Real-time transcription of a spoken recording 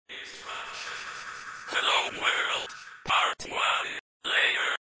Hello World, Part 1,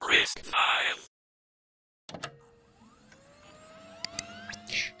 Layer, Risc-V.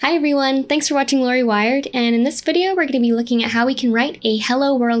 Hi everyone, thanks for watching laurieWIRED, and in this video we're going to be looking at how we can write a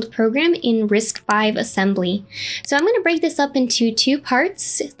Hello World program in Risc-V assembly. So I'm going to break this up into two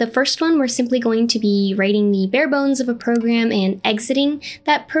parts. The first one, we're simply going to be writing the bare bones of a program and exiting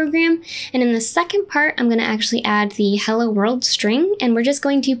that program. And in the second part, I'm going to actually add the Hello World string, and we're just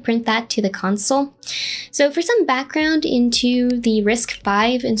going to print that to the console. So for some background into the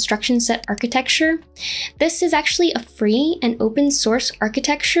Risc-V instruction set architecture, this is actually a free and open source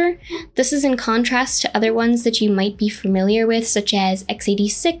architecture. This is in contrast to other ones that you might be familiar with, such as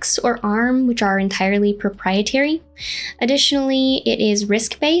x86 or ARM, which are entirely proprietary. Additionally, it is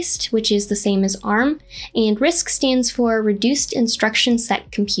RISC-based, which is the same as ARM, and RISC stands for Reduced Instruction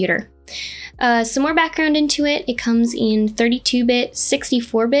Set Computer. Some more background into it, it comes in 32-bit,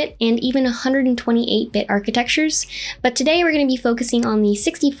 64-bit, and even 128-bit architectures, but today we're going to be focusing on the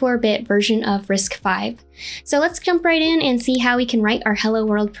 64-bit version of Risc-V. So let's jump right in and see how we can write our Hello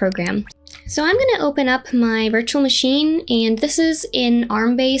World program. So I'm going to open up my virtual machine, and this is an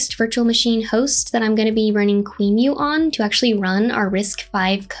ARM-based virtual machine host that I'm going to be running QEMU on to actually run our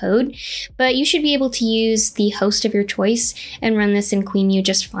Risc-V code, but you should be able to use the host of your choice and run this in QEMU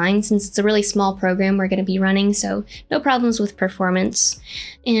just fine, since it's a really small program we're going to be running, so no problems with performance.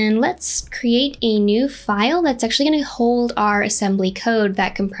 And let's create a new file that's actually going to hold our assembly code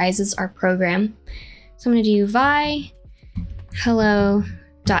that comprises our program. So I'm going to do vi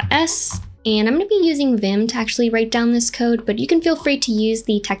hello.s, and I'm going to be using Vim to actually write down this code, but you can feel free to use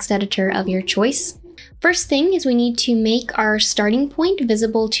the text editor of your choice. First thing is we need to make our starting point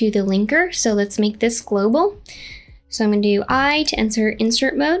visible to the linker, so let's make this global. So I'm going to do I to enter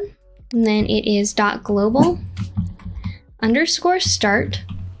insert mode, and then it is .global _ start.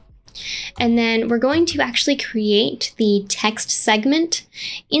 And then we're going to actually create the text segment.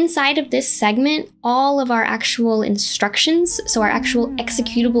 Inside of this segment, all of our actual instructions, so our actual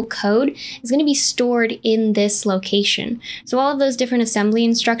executable code, is going to be stored in this location. So all of those different assembly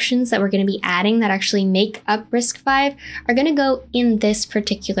instructions that we're going to be adding that actually make up Risc-V are going to go in this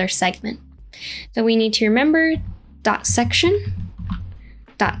particular segment. So we need to remember .section,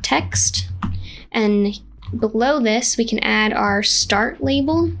 .text, and below this we can add our start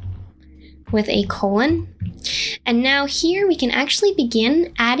label with a colon. And now here we can actually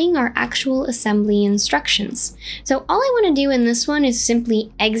begin adding our actual assembly instructions. So all I want to do in this one is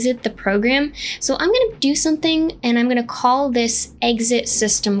simply exit the program. So I'm going to do something, and I'm going to call this exit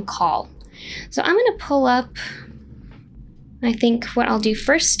system call. So I'm going to pull up, I think what I'll do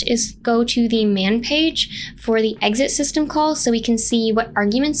first is go to the Manpage for the exit system call, so we can see what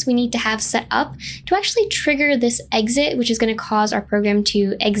arguments we need to have set up to actually trigger this exit, which is going to cause our program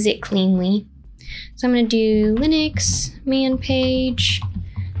to exit cleanly. So I'm going to do Linux Manpage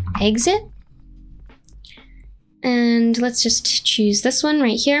exit, and let's just choose this one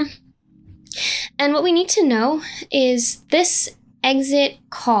right here. And what we need to know is this exit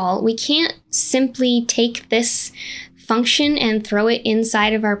call, we can't simply take this function and throw it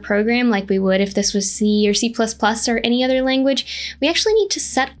inside of our program like we would if this was C or C++ or any other language. We actually need to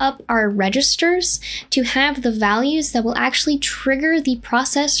set up our registers to have the values that will actually trigger the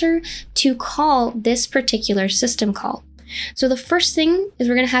processor to call this particular system call. So the first thing is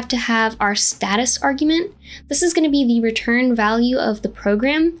we're going to have our status argument. This is going to be the return value of the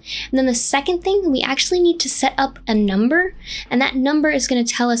program. And then the second thing, we actually need to set up a number, and that number is going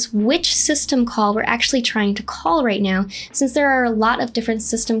to tell us which system call we're actually trying to call right now, since there are a lot of different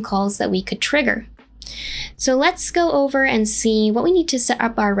system calls that we could trigger. So let's go over and see what we need to set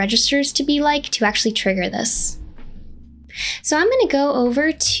up our registers to be like to actually trigger this. So I'm going to go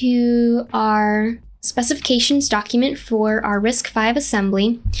over to our specifications document for our Risc-V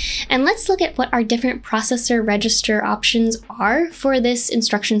assembly, and let's look at what our different processor register options are for this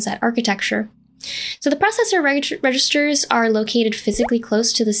instruction set architecture. So the processor registers are located physically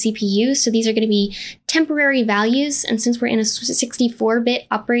close to the CPU, so these are going to be temporary values, and since we're in a 64-bit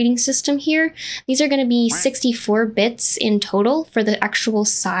operating system here, these are going to be 64 bits in total for the actual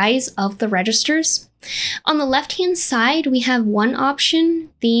size of the registers. On the left-hand side, we have one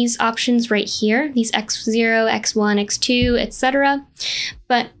option, these options right here, these X0, X1, X2, etc.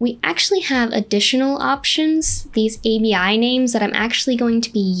 But we actually have additional options, these ABI names that I'm actually going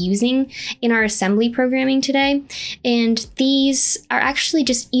to be using in our assembly programming today. And these are actually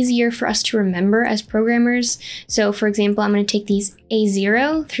just easier for us to remember as programmers. So for example, I'm going to take these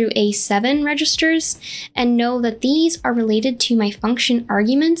A0 through A7 registers and know that these are related to my function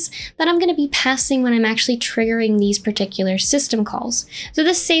arguments that I'm going to be passing when I'm actually triggering these particular system calls. So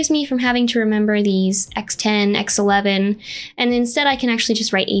this saves me from having to remember these X10, X11, and instead I can actually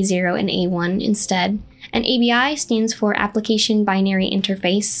just write A0 and A1 instead. And ABI stands for Application Binary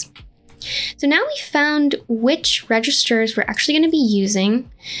Interface. So now we found which registers we're actually going to be using.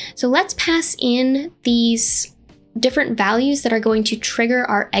 So let's pass in these different values that are going to trigger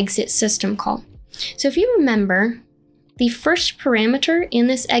our exit system call. So if you remember, the first parameter in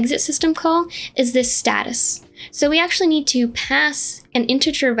this exit system call is this status. So we actually need to pass an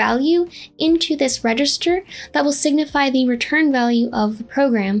integer value into this register that will signify the return value of the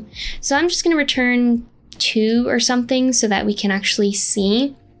program. So I'm just going to return 2 or something so that we can actually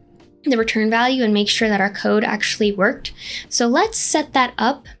see the return value and make sure that our code actually worked. So let's set that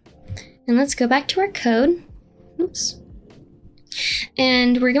up and let's go back to our code. Oops.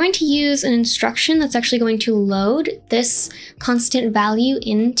 And we're going to use an instruction that's actually going to load this constant value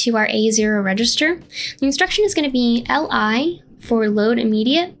into our A0 register. The instruction is going to be li for load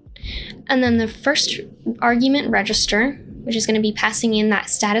immediate, and then the first argument register, which is going to be passing in that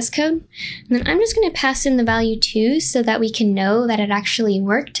status code. And then I'm just going to pass in the value 2 so that we can know that it actually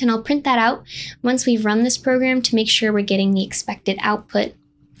worked, and I'll print that out once we've run this program to make sure we're getting the expected output.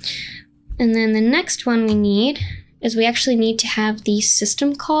 And then the next one we need is we actually need to have the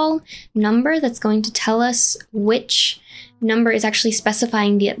system call number that's going to tell us which number is actually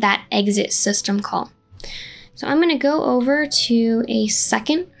specifying that exit system call. So I'm going to go over to a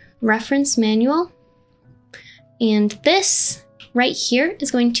second reference manual, and this right here is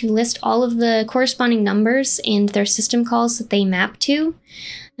going to list all of the corresponding numbers and their system calls that they map to.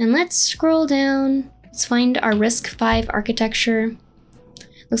 And let's scroll down, let's find our Risc-V architecture.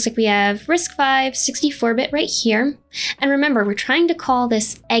 Looks like we have Risc-V 64-bit right here. And remember, we're trying to call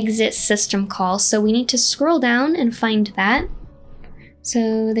this exit system call, so we need to scroll down and find that.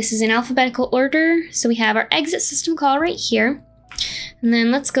 So this is in alphabetical order. So we have our exit system call right here. And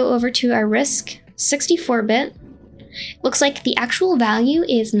then let's go over to our Risc 64-bit. Looks like the actual value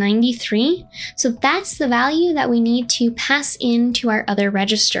is 93. So that's the value that we need to pass into our other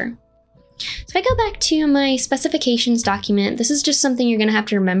register. So if I go back to my specifications document, this is just something you're going to have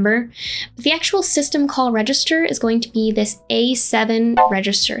to remember. But the actual system call register is going to be this A7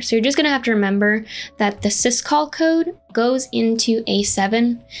 register. So you're just going to have to remember that the syscall code goes into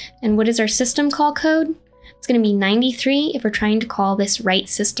A7. And what is our system call code? It's going to be 93 if we're trying to call this write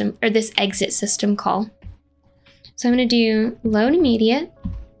system or this exit system call. So I'm going to do load immediate,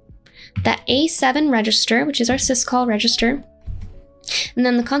 that A7 register, which is our syscall register, and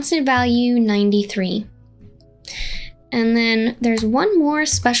then the constant value 93. And then there's one more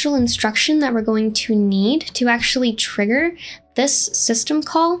special instruction that we're going to need to actually trigger this system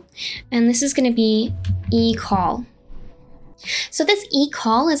call, and this is going to be ECALL. So this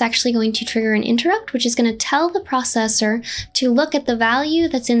ECALL is actually going to trigger an interrupt, which is going to tell the processor to look at the value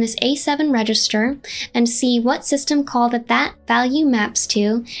that's in this A7 register and see what system call that value maps to.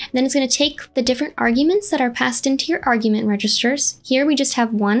 And then it's going to take the different arguments that are passed into your argument registers. Here we just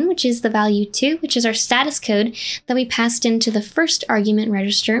have 1, which is the value 2, which is our status code that we passed into the first argument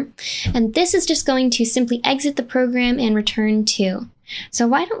register. And this is just going to simply exit the program and return 2. So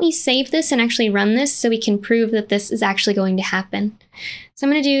why don't we save this and actually run this so we can prove that this is actually going to happen. So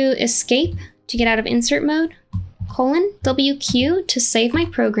I'm going to do escape to get out of insert mode, :WQ to save my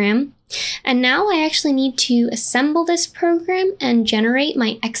program. And now I actually need to assemble this program and generate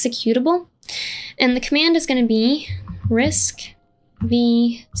my executable. And the command is going to be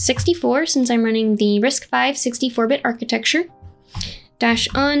Risc-V 64, since I'm running the Risc-V 64-bit architecture,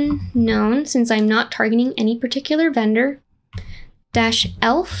 -unknown, since I'm not targeting any particular vendor,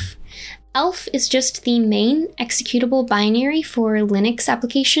 -elf. Elf is just the main executable binary for Linux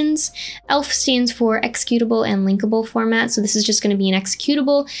applications. Elf stands for executable and linkable format, so this is just going to be an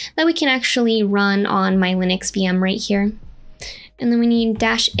executable that we can actually run on my Linux VM right here. And then we need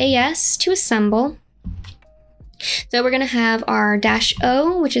 -as to assemble. So we're going to have our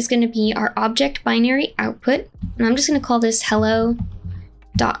 -o, which is going to be our object binary output. And I'm just going to call this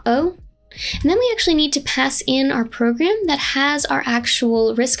hello.o. And then we actually need to pass in our program that has our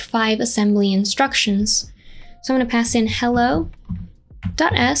actual Risc-V assembly instructions. So I'm going to pass in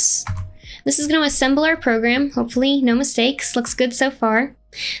hello.s. This is going to assemble our program. Hopefully no mistakes. Looks good so far.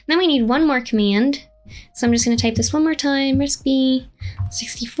 Then we need one more command, So I'm just going to type this one more time, Risc-V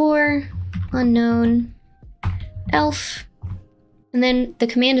 64 unknown elf, and then the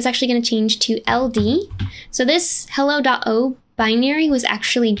command is actually going to change to LD. So this hello.o binary was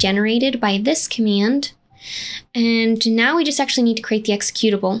actually generated by this command, and now we just actually need to create the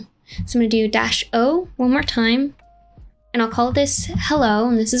executable. So I'm going to do -o one more time, and I'll call this hello,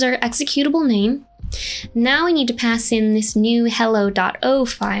 and this is our executable name. Now we need to pass in this new hello.o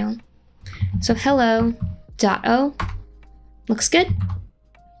file. So hello.o looks good.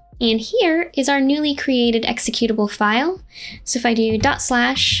 And here is our newly created executable file. So if I do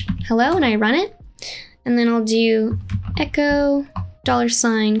 /hello and I run it, and then I'll do echo $?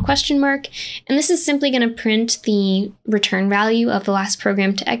 And this is simply going to print the return value of the last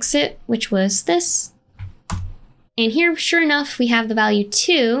program to exit, which was this. And here, sure enough, we have the value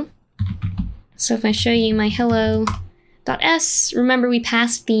 2. So if I show you my hello.s, remember we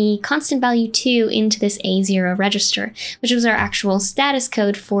passed the constant value 2 into this A0 register, which was our actual status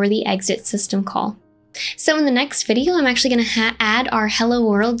code for the exit system call. So in the next video, I'm actually going to add our hello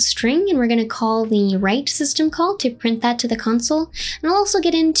world string, and we're going to call the write system call to print that to the console. And I'll also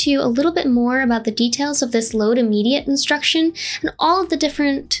get into a little bit more about the details of this load immediate instruction and all of the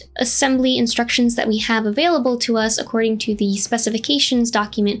different assembly instructions that we have available to us according to the specifications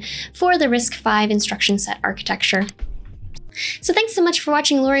document for the Risc-V instruction set architecture. So thanks so much for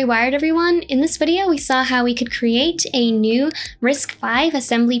watching laurieWIRED, everyone. In this video, we saw how we could create a new Risc-V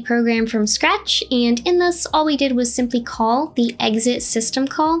assembly program from scratch, and in this, all we did was simply call the exit system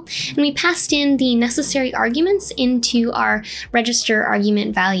call, and we passed in the necessary arguments into our register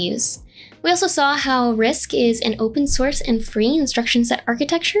argument values. We also saw how Risc is an open source and free instruction set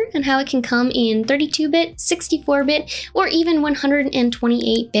architecture, and how it can come in 32-bit, 64-bit, or even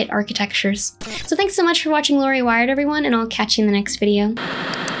 128-bit architectures. So thanks so much for watching laurieWIRED, everyone, and I'll catch you in the next video.